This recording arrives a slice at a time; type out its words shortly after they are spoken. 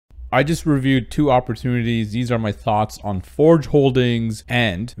I just reviewed two opportunities. These are my thoughts on Forge Holdings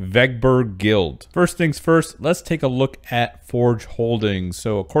and Veqber Guild. First things first, let's take a look at Forge Holdings.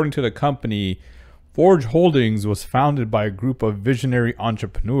 So according to the company, Forge Holdings was founded by a group of visionary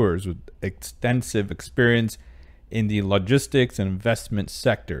entrepreneurs with extensive experience in the logistics and investment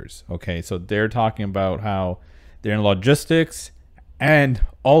sectors. Okay, so they're talking about how they're in logistics and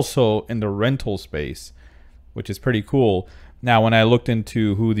also in the rental space, which is pretty cool. Now, when I looked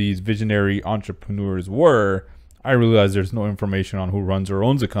into who these visionary entrepreneurs were, I realized there's no information on who runs or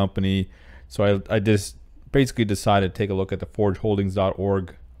owns a company. So I just basically decided to take a look at the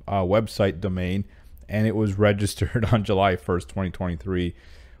forgeholdings.org website domain, and it was registered on July 1st, 2023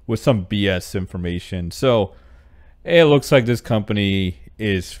 with some BS information. So it looks like this company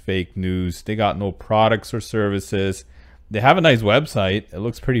is fake news. They got no products or services. They have a nice website. It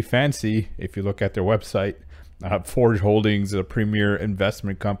looks pretty fancy if you look at their website. Forge Holdings is a premier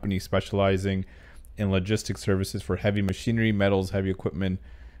investment company specializing in logistics services for heavy machinery, metals, heavy equipment,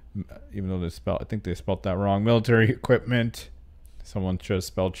 even though I think they spelled that wrong, military equipment, someone should have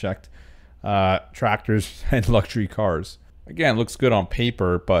spell checked, tractors, and luxury cars. Again, looks good on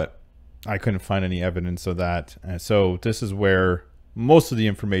paper, but I couldn't find any evidence of that. And so this is where most of the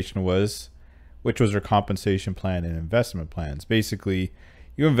information was, which was their compensation plan and investment plans. Basically,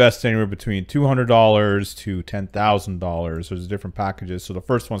 you invest anywhere between $200 to $10,000. There's different packages. So the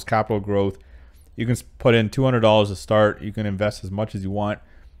first one's capital growth. You can put in $200 to start. You can invest as much as you want.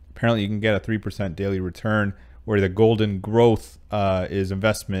 Apparently, you can get a 3% daily return, where the golden growth is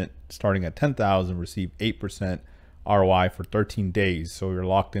investment starting at $10,000, receive 8% ROI for 13 days. So you're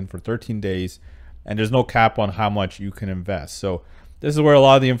locked in for 13 days, and there's no cap on how much you can invest. So this is where a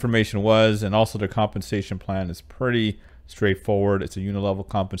lot of the information was, and also the compensation plan is pretty straightforward. It's a unilevel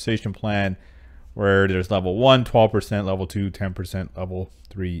compensation plan where there's level 1, 12%, level 2, 10%, level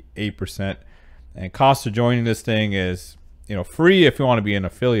 3, 8%. And cost of joining this thing is, free if you want to be an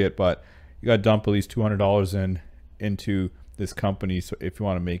affiliate, but you got to dump at least $200 into this company so if you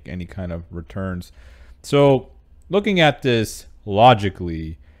want to make any kind of returns. So looking at this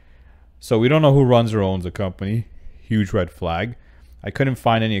logically, so we don't know who runs or owns the company. Huge red flag. I couldn't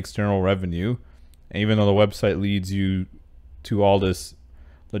find any external revenue. And even though the website leads you to all this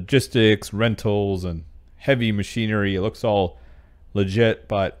logistics, rentals, and heavy machinery, it looks all legit,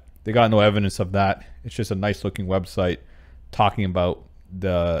 but they got no evidence of that. It's just a nice looking website talking about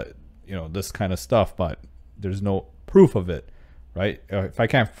the, this kind of stuff, but there's no proof of it, right? If I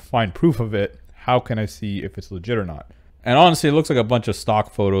can't find proof of it, how can I see if it's legit or not? And honestly, it looks like a bunch of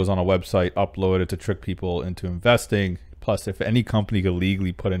stock photos on a website uploaded to trick people into investing. Plus, if any company could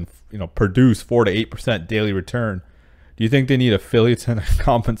legally put in, produce 4 to 8% daily return, do you think they need affiliates and a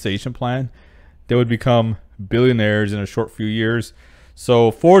compensation plan? They would become billionaires in a short few years. So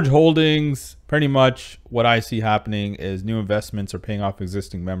Forge Holdings, pretty much what I see happening is new investments are paying off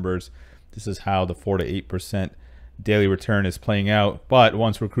existing members. This is how the 4 to 8% daily return is playing out. But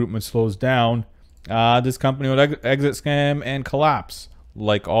once recruitment slows down, this company would exit scam and collapse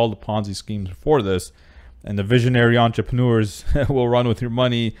like all the Ponzi schemes before this. And the visionary entrepreneurs will run with your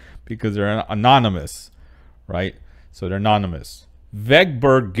money because they're anonymous, right? So they're anonymous.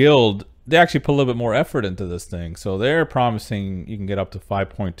 Veqber Guild, they actually put a little bit more effort into this thing. So they're promising you can get up to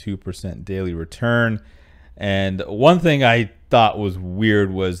 5.2% daily return. And one thing I thought was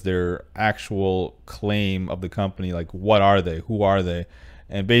weird was their actual claim of the company. Like, what are they? Who are they?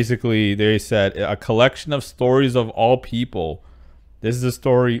 And basically they said a collection of stories of all people. This is a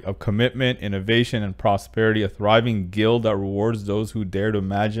story of commitment, innovation, and prosperity, a thriving guild that rewards those who dare to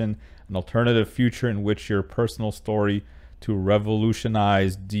imagine an alternative future in which your personal story to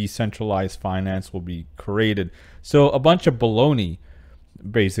revolutionize decentralized finance will be created. So a bunch of baloney,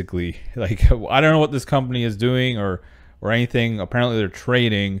 basically. Like, I don't know what this company is doing or anything. Apparently they're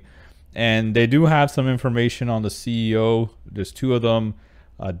trading, and they do have some information on the CEO. There's two of them,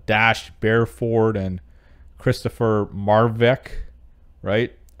 Dash Bearford and Christopher Marvek.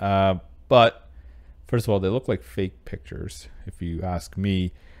 Right? But first of all, they look like fake pictures, if you ask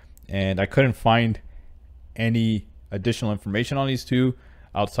me. And I couldn't find any additional information on these two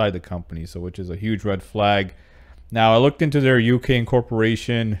outside the company, so which is a huge red flag. Now, I looked into their UK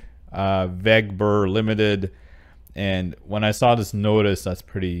incorporation, Veqber Limited, and when I saw this notice, that's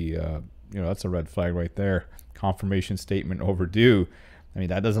pretty, that's a red flag right there. Confirmation statement overdue. I mean,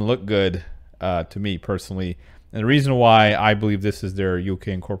 that doesn't look good to me personally. And the reason why I believe this is their UK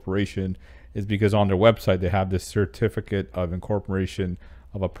incorporation is because on their website, they have this certificate of incorporation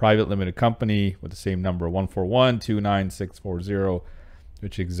of a private limited company with the same number, 141296440,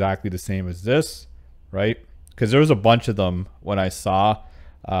 which is exactly the same as this, right? Because there was a bunch of them when I saw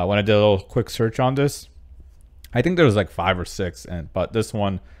When I did a little quick search on this, I think there was like 5 or 6, but this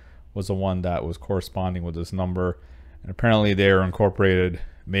one was the one that was corresponding with this number. And apparently they were incorporated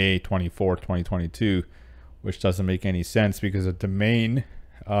May 24th, 2022, which doesn't make any sense because the domain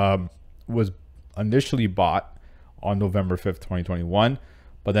was initially bought on November 5th, 2021,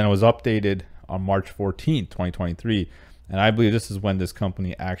 but then it was updated on March 14th, 2023. And I believe this is when this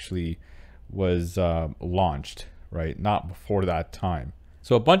company actually was launched, right? Not before that time.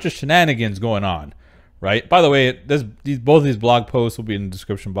 So a bunch of shenanigans going on, right? By the way, both of these blog posts will be in the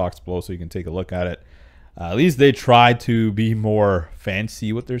description box below so you can take a look at it. At least they try to be more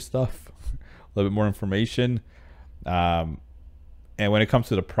fancy with their stuff, a little bit more information. And when it comes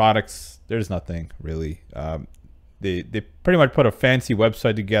to the products, there's nothing really. They pretty much put a fancy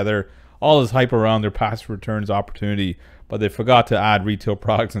website together, all this hype around their past returns opportunity, but they forgot to add retail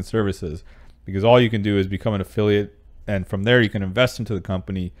products and services, because all you can do is become an affiliate, and from there you can invest into the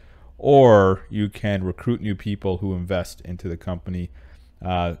company, or you can recruit new people who invest into the company.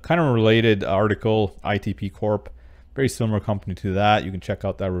 Kind of a related article, ITP Corp, very similar company to that. You can check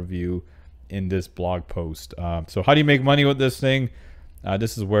out that review in this blog post. So how do you make money with this thing?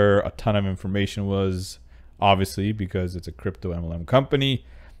 This is where a ton of information was, obviously, because it's a crypto MLM company.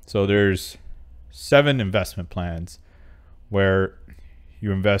 So there's 7 investment plans where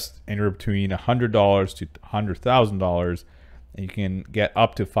you invest anywhere between $100 to $100,000, and you can get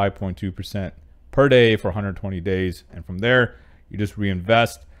up to 5.2% per day for 120 days. And from there, you just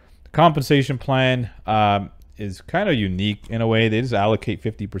reinvest. The compensation plan is kind of unique in a way. They just allocate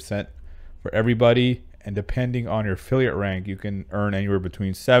 50% for everybody, and depending on your affiliate rank, you can earn anywhere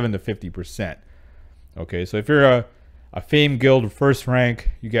between 7 to 50%. Okay, so if you're a Fame Guild first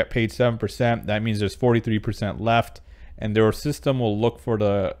rank, you get paid 7%. That means there's 43% left, and their system will look for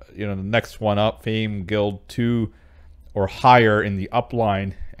the the next one up, Fame Guild 2 or higher in the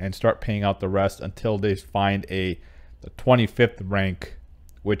upline, and start paying out the rest until they find the 25th rank,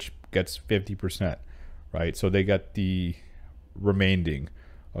 which gets 50%, right? So they get the remaining.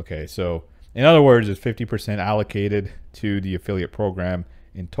 Okay, so in other words, it's 50% allocated to the affiliate program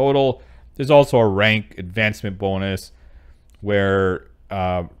in total. There's also a rank advancement bonus where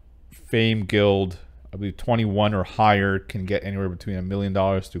Fame Guild, I believe 21 or higher, can get anywhere between $1 million to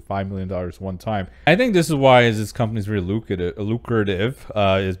 $5 million one time. I think this is why this company is very lucrative,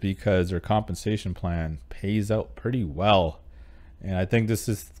 is because their compensation plan pays out pretty well, and I think this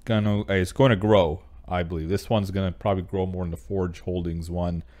is going to grow. I believe this one's going to probably grow more than the Forge Holdings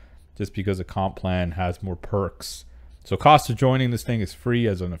one, just because the comp plan has more perks. So cost of joining this thing is free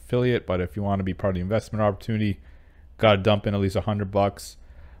as an affiliate, but if you want to be part of the investment opportunity, got to dump in at least $100.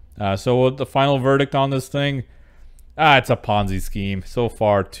 So the final verdict on this thing, it's a Ponzi scheme. So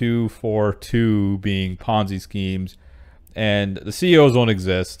far, 2 for 2 being Ponzi schemes, and the CEOs don't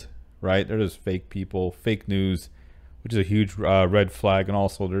exist, right? They're just fake people, fake news, which is a huge red flag. And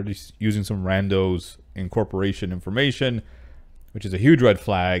also they're just using some randos in corporation information, which is a huge red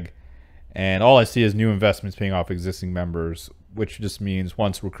flag. And all I see is new investments paying off existing members, which just means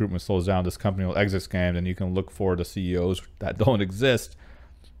once recruitment slows down, this company will exit scammed, and you can look for the CEOs that don't exist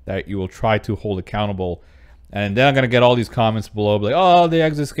that you will try to hold accountable. And then I'm going to get all these comments below like, oh, they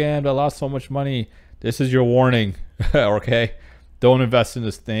exit scammed, I lost so much money. This is your warning. Okay, don't invest in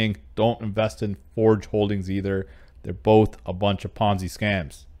this thing. Don't invest in Forge Holdings either. They're both a bunch of Ponzi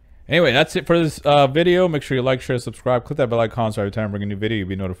scams. Anyway, that's it for this video. Make sure you like, share, subscribe, click that bell icon so every time I bring a new video, you'll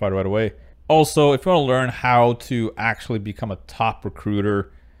be notified right away. Also, if you want to learn how to actually become a top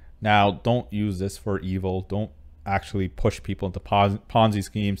recruiter, now don't use this for evil. Don't actually push people into Ponzi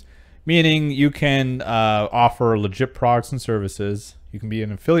schemes, meaning you can offer legit products and services. You can be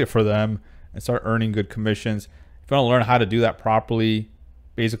an affiliate for them and start earning good commissions. If you want to learn how to do that properly,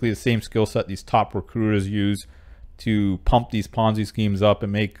 basically the same skill set these top recruiters use to pump these Ponzi schemes up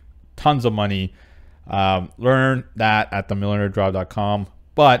and make tons of money, learn that at themillionairedrive.com.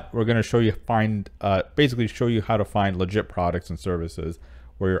 But we're going to show you basically show you how to find legit products and services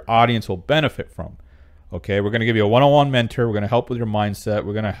where your audience will benefit from. Okay, we're going to give you a one-on-one mentor. We're going to help with your mindset.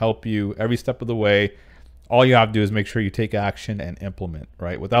 We're going to help you every step of the way. All you have to do is make sure you take action and implement,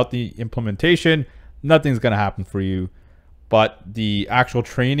 right? Without the implementation, nothing's going to happen for you. But the actual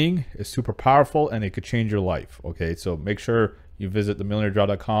training is super powerful, and it could change your life. Okay, so make sure you visit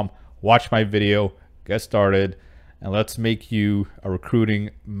themillionairedrive.com, watch my video, get started, and let's make you a recruiting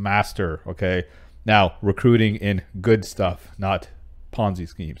master. Okay, now recruiting in good stuff, not Ponzi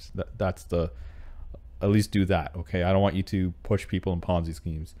schemes. That's the, at least do that. Okay, I don't want you to push people in Ponzi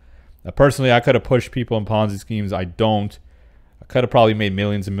schemes. Now, personally, I could have pushed people in Ponzi schemes. I don't. I could have probably made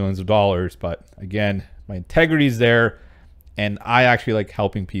millions and millions of dollars, but again, my integrity is there. And I actually like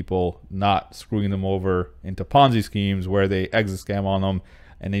helping people, not screwing them over into Ponzi schemes where they exit scam on them.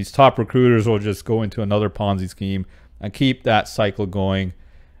 And these top recruiters will just go into another Ponzi scheme and keep that cycle going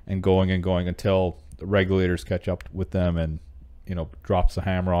and going and going until the regulators catch up with them and, you know, drops the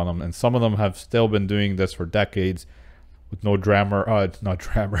hammer on them. And some of them have still been doing this for decades with no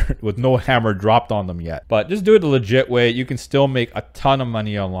with no hammer dropped on them yet. But just do it the legit way. You can still make a ton of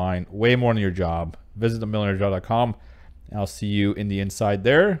money online, way more than your job. Visit themillionairejob.com. I'll see you in the inside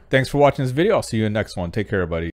there. Thanks for watching this video. I'll see you in the next one. Take care, everybody.